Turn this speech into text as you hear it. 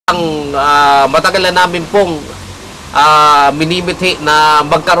matagal na namin pong minimithi na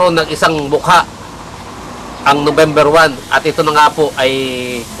magkaroon ng isang mukha ang November 1 at ito na nga po ay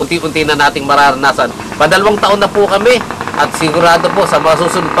unti-unti na nating mararanasan. Padalawang taon na po kami at sigurado po sa mga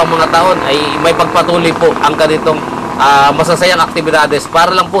susunod pang mga taon ay may pagpatuloy po ang ganitong masasayang aktibidades para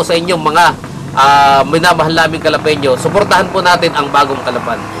lang po sa inyong mga minamahal naming Kalapeño. Suportahan po natin ang bagong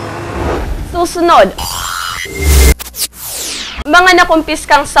Kalapan. Susunod, mga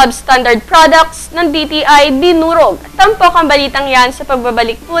nakumpiskang substandard products ng DTI dinurog. Tampok ang balitang yan sa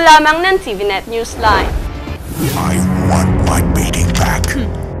pagbabalik po lamang ng TVNet Newsline. I want my beating back.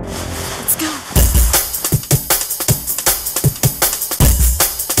 Let's go.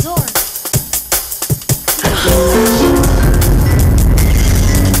 Door.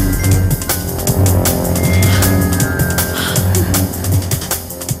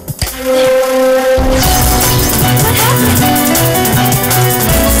 What happened?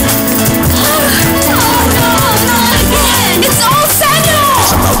 Oh no, not again! It's all Sanyo!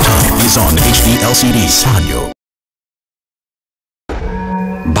 It's about time is on HD LCD Sanyo.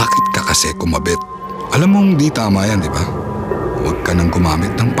 Bakit ka kasi kumabit? Alam mong di tama yan, di ba? Huwag ka nang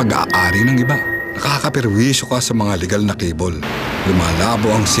gumamit ng pag-aari ng iba. Nakakaperwisyo ka sa mga legal na cable. Lumalabo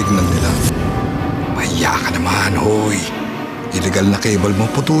ang signal nila. Mahiya ka naman, hoy. Illegal na cable mo,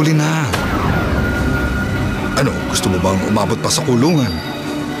 putulin na. Ano, gusto mo bang umabot pa sa kulungan?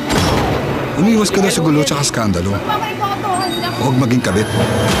 Umiwas ka na sa gulo tsaka skandalo. Huwag maging kabit.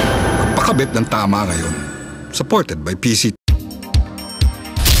 Magpakabit ng tama ngayon. Supported by PC.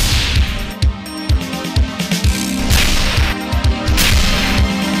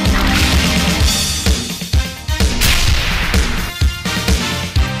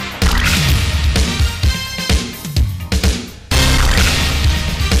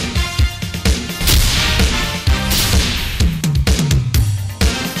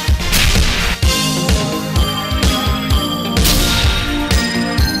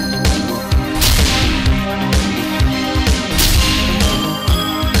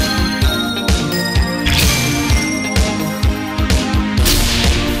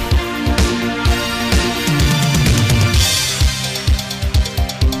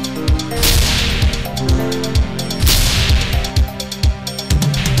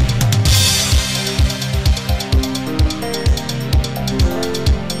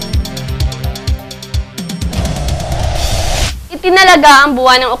 Itinalaga ang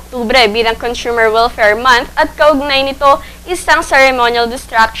buwan ng Oktubre bilang Consumer Welfare Month at kaugnay nito isang ceremonial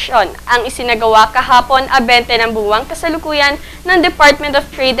distraction ang isinagawa kahapon 20 ng buwang kasalukuyan ng Department of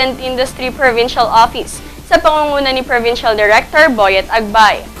Trade and Industry Provincial Office sa pangunguna ni Provincial Director Boyet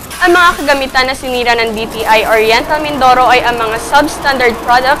Agbay. Ang mga kagamitan na sinira ng DTI Oriental Mindoro ay ang mga substandard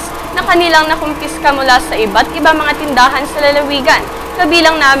products na kanilang nakumpiska mula sa iba't ibang mga tindahan sa lalawigan,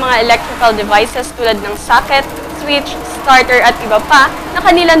 kabilang na ang mga electrical devices tulad ng socket, switch, starter at iba pa na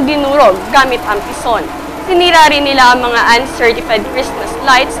kanilang dinurog gamit ang pison. Sinira rin nila ang mga uncertified Christmas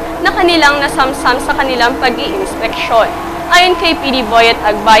lights na kanilang nasamsam sa kanilang pag-iinspeksyon. Ayon kay PD Boyet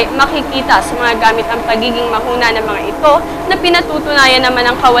Agbay, makikita sa mga gamit ang pagiging mahuna ng mga ito na pinatutunayan naman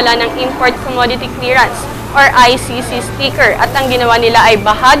ang kawalan ng Import Commodity Clearance or ICC sticker at ang ginawa nila ay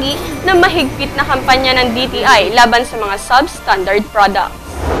bahagi ng mahigpit na kampanya ng DTI laban sa mga substandard products.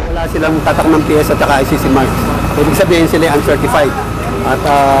 Wala silang tatak ng PS at saka ICC marks. Ibig sabihin sila uncertified. At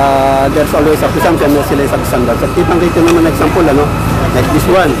there's always a presumption na sila substandard. At kitang-kita naman example, like this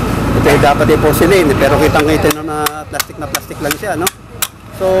one. Ito dapat ay porcelain, pero kitang-kita na plastic lang siya, no?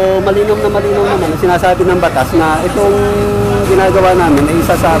 So, malinaw naman. Sinasabi ng batas na itong ginagawa namin ay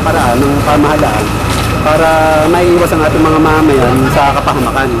isa sa paraan ng pamahalaan para maiiwas ang ating mga mamamayan sa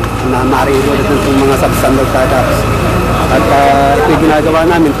kapahamakan na maaaring ng mga substandard products. At ito ginagawa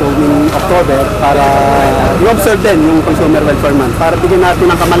namin tuwing October para i-observe din yung Consumer Welfare Month para bigyan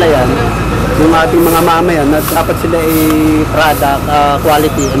natin ng kamalayan yung ating mga mamamayan na dapat sila ay product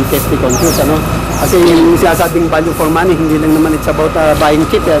quality and safety conscious, ano? Kasi yung sinasabing value for money, hindi lang naman it's about buying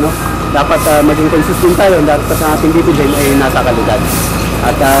cheap, ano? Dapat maging conscious din tayo, dapat ang ating bibigyan ay nasa kalidad.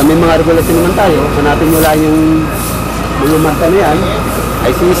 At may mga regulation naman tayo, hanapin nyo lang yung marka na yan,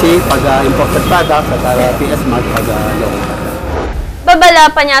 ICC, pag-imported products, at PS mark, pag-local. Babala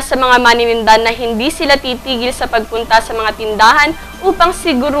pa niya sa mga maninindan na hindi sila titigil sa pagpunta sa mga tindahan upang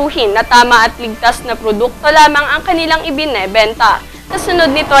siguruhin na tama at ligtas na produkto lamang ang kanilang ibinebenta.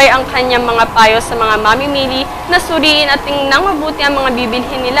 Kasunod nito ay ang kanyang mga payo sa mga mamimili na suriin at tingnan mabuti ang mga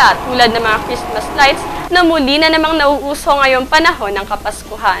bibilhin nila tulad ng mga Christmas lights na muli na namang nauuso ngayong panahon ng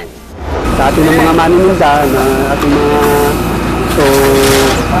Kapaskuhan. Sa ating mga manininda na ating mga So,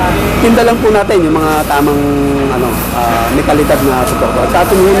 tinda lang po natin yung mga tamang may kalidad na produkto. At sa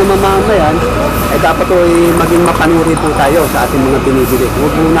ating mga mamamayan, dapat po maging mapanuri po tayo sa ating mga binibili.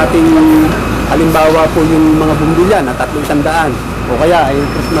 Huwag po natin, halimbawa po yung mga bumbilya na 300 o kaya ay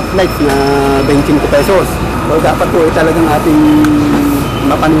Christmas lights na 25 pesos. So, dapat po talagang ating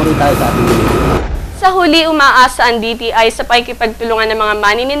mapanuri tayo sa ating binibili. Sa huli, umaasa ang DTI sa pakikipagtulungan ng mga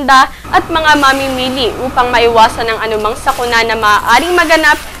manininda at mga mamimili upang maiwasan ang anumang sakuna na maaaring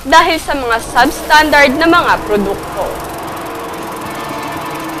maganap dahil sa mga substandard na mga produkto.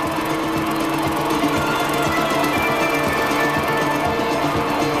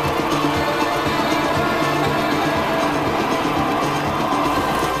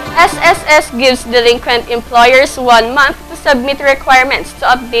 SSS gives delinquent employers 1 month to submit requirements to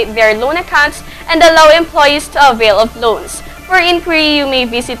update their loan accounts and allow employees to avail of loans. For inquiry, you may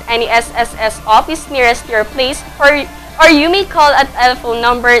visit any SSS office nearest your place or you may call at telephone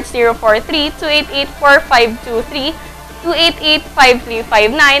number 043-288-4523,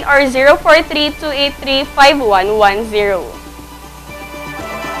 288-5359 or 043-283-5110.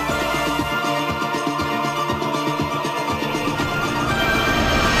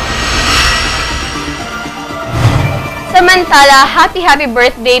 Samantala, happy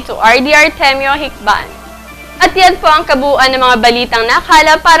birthday to RD Artemio Hikban. At yan po ang kabuuan ng mga balitang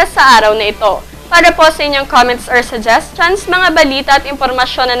nakala para sa araw na ito. Para po sa inyong comments or suggestions, mga balita at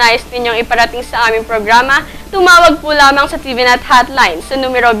impormasyon na nais ninyong iparating sa aming programa, tumawag po lamang sa TVNet hotline sa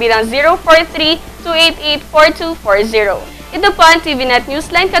numero bilang 043-288-4240. Ito po ang TVNet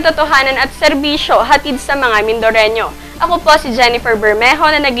Newsline, katotohanan at serbisyo hatid sa mga Mindoreño. Ako po si Jennifer Bermejo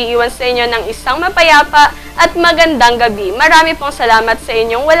na nag-iiwan sa inyo ng isang mapayapa at magandang gabi. Marami pong salamat sa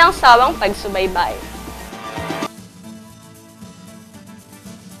inyong walang sawang pagsubaybay.